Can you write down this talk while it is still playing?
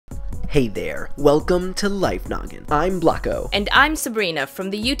Hey there, welcome to Life Noggin. I'm Blocko. And I'm Sabrina from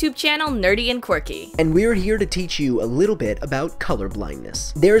the YouTube channel Nerdy and Quirky. And we're here to teach you a little bit about color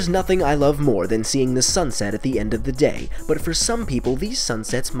blindness. There's nothing I love more than seeing the sunset at the end of the day, but for some people these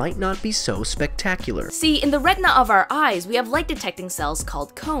sunsets might not be so spectacular. See, in the retina of our eyes, we have light detecting cells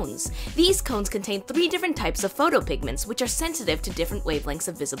called cones. These cones contain 3 different types of photopigments which are sensitive to different wavelengths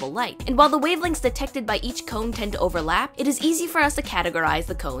of visible light. And while the wavelengths detected by each cone tend to overlap, it is easy for us to categorize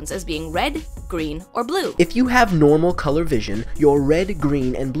the cones as being red, green, or blue. If you have normal color vision, your red,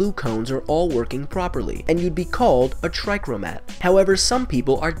 green, and blue cones are all working properly, and you'd be called a trichromat. However, some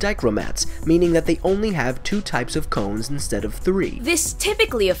people are dichromats, meaning that they only have 2 types of cones instead of 3. This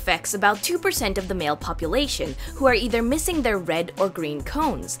typically affects about 2% of the male population, who are either missing their red or green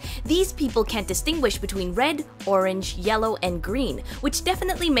cones. These people can't distinguish between red, orange, yellow, and green, which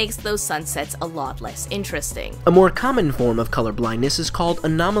definitely makes those sunsets a lot less interesting. A more common form of color blindness is called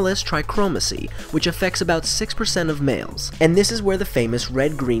anomalous trichromacy, which affects about 6% of males. And this is where the famous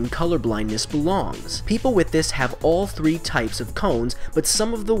red-green color blindness belongs. People with this have all 3 types of cones, but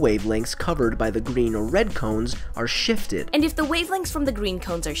some of the wavelengths covered by the green or red cones are shifted. And if the wavelengths from the green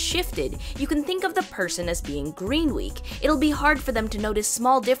cones are shifted, you can think of the person as being green weak. It'll be hard for them to notice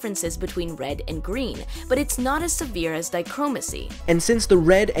small differences between red and green, but it's not as severe as dichromacy. And since the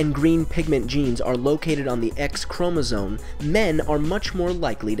red and green pigment genes are located on the X chromosome, men are much more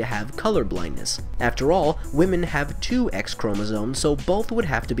likely to have color blindness. After all, women have 2 X chromosomes, so both would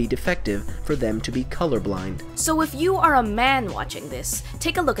have to be defective for them to be colorblind. So if you are a man watching this,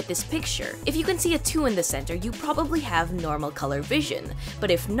 take a look at this picture. If you can see a 2 in the center, you probably have normal color vision. But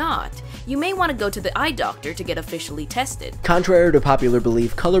if not, you may want to go to the eye doctor to get officially tested. Contrary to popular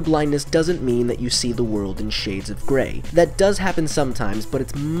belief, color blindness doesn't mean that you see the world in shades of gray. That does happen sometimes, but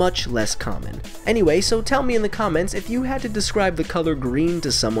it's much less common. Anyway, so tell me in the comments, if you had to describe the color green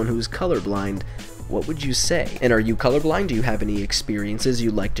to someone who's colorblind, what would you say? And are you colorblind? Do you have any experiences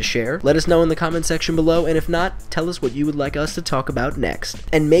you'd like to share? Let us know in the comment section below, and if not, tell us what you would like us to talk about next.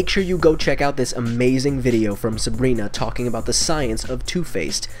 And make sure you go check out this amazing video from Sabrina talking about the science of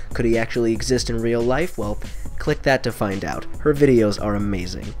Two-Faced. Could he actually exist in real life? Well, click that to find out. Her videos are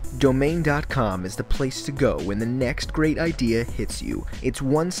amazing. Domain.com is the place to go when the next great idea hits you. It's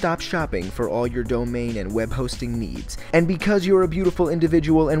one-stop shopping for all your domain and web hosting needs. And because you're a beautiful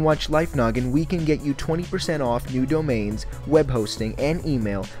individual and watch Life Noggin, we can get you 20% off new domains, web hosting, and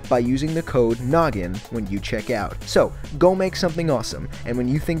email by using the code Noggin when you check out. So, go make something awesome, and when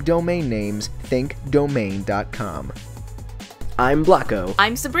you think domain names, think domain.com. I'm Blocko.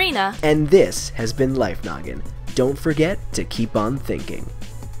 I'm Sabrina. And this has been Life Noggin. Don't forget to keep on thinking.